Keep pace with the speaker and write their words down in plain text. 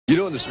You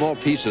know, in the small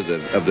piece of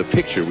the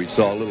picture we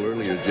saw a little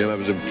earlier, Jim, I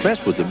was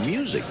impressed with the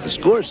music. The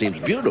score seems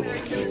beautiful.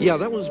 Yeah,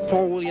 that was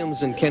Paul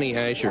Williams and Kenny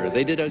Asher.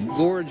 They did a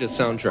gorgeous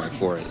soundtrack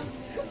for it.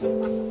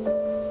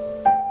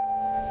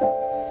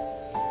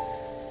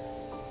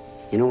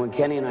 You know, when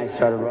Kenny and I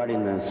started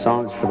writing the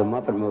songs for the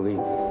Muppet movie,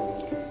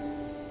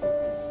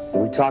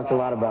 we talked a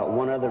lot about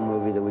one other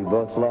movie that we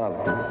both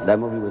loved. That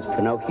movie was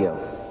Pinocchio.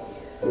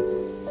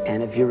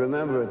 And if you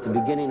remember, at the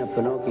beginning of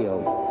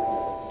Pinocchio,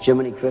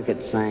 Jiminy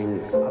Cricket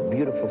sang a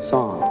beautiful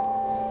song,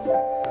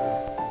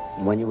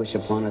 When You Wish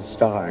Upon a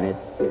Star, and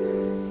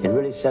it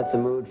really set the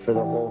mood for the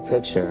whole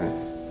picture.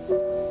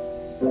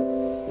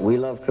 We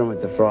love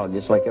Kermit the Frog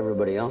just like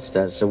everybody else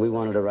does, so we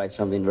wanted to write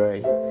something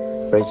very,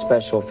 very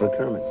special for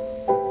Kermit.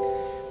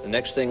 The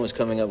next thing was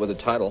coming up with a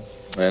title,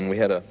 and we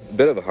had a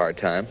bit of a hard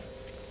time.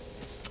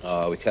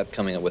 We kept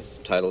coming up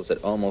with titles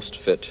that almost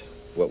fit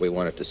what we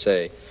wanted to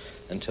say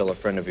until a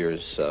friend of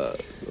yours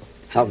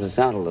helped us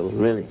out a little,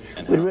 really.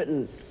 We'd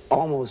written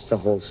almost the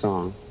whole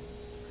song,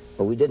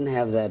 but we didn't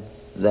have that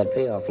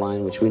payoff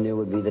line, which we knew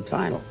would be the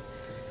title.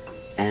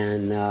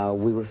 And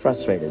we were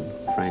frustrated,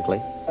 frankly.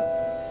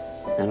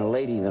 And a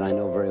lady that I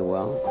know very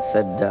well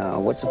said,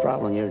 what's the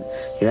problem? You're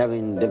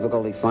having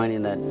difficulty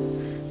finding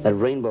that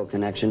rainbow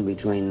connection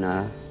between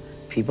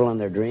people and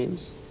their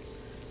dreams?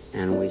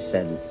 And we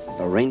said,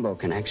 the rainbow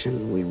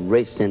connection. We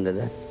raced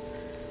into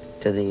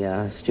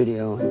the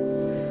studio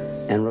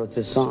and wrote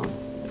this song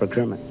for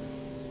Kermit.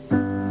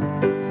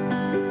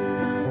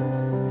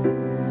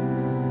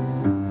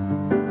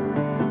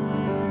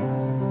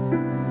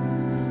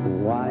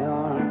 Why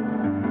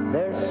are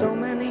there so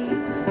many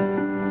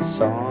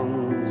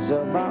songs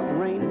about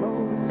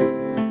rainbows,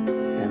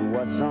 and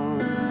what's on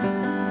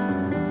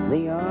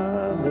the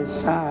other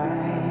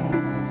side?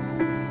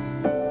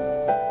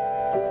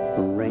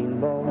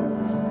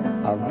 Rainbows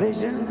are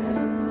visions,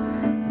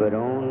 but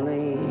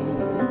only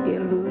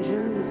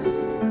illusions,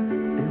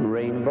 and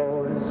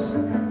rainbows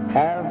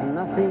have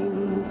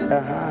nothing to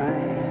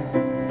hide.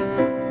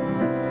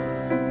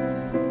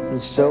 And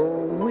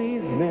so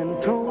we've been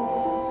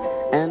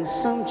told, and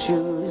some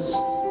choose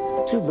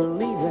to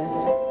believe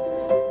it.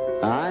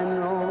 I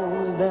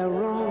know they're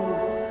wrong,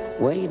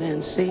 wait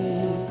and see.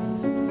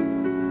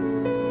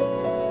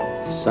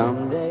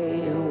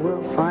 Someday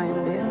we'll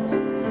find it,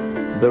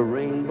 the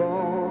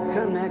rainbow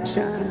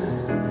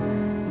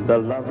connection, the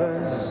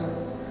lovers,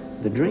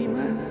 the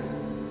dreamers,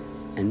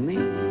 and me.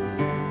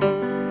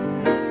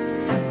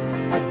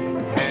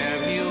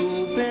 Have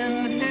you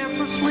been half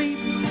asleep,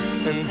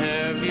 and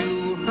have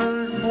you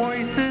heard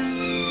voices?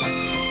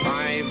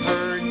 I've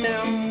heard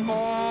them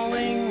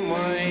calling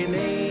my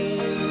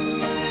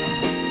name.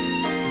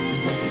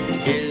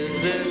 Is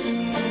this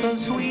the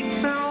sweet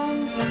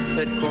sound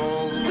that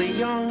calls the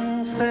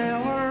young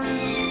sailors?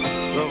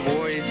 The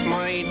voice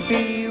might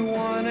be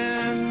one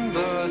and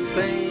the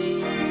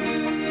same.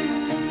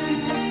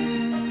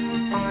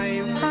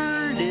 I've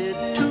heard it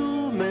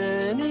too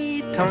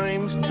many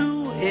times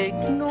to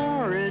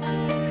ignore it.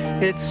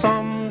 It's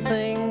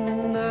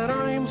something that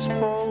I'm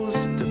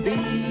supposed to be.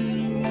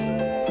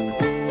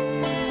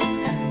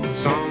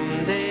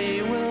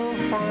 Someday we'll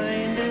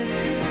find it,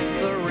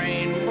 the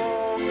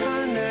rainbow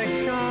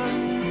connection,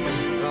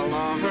 the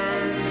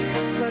lovers,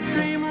 the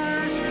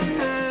dreamers,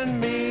 and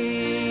me.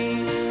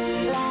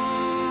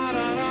 La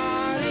da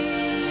da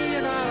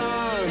dee da da,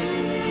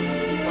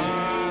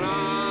 da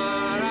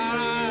da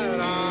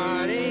da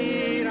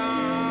dee da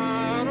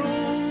do.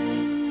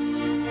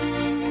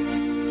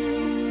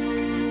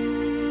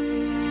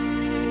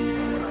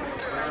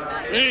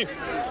 Hey,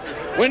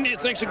 when do you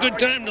think's a good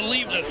time to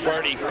leave this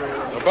party?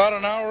 About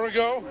an hour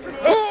ago.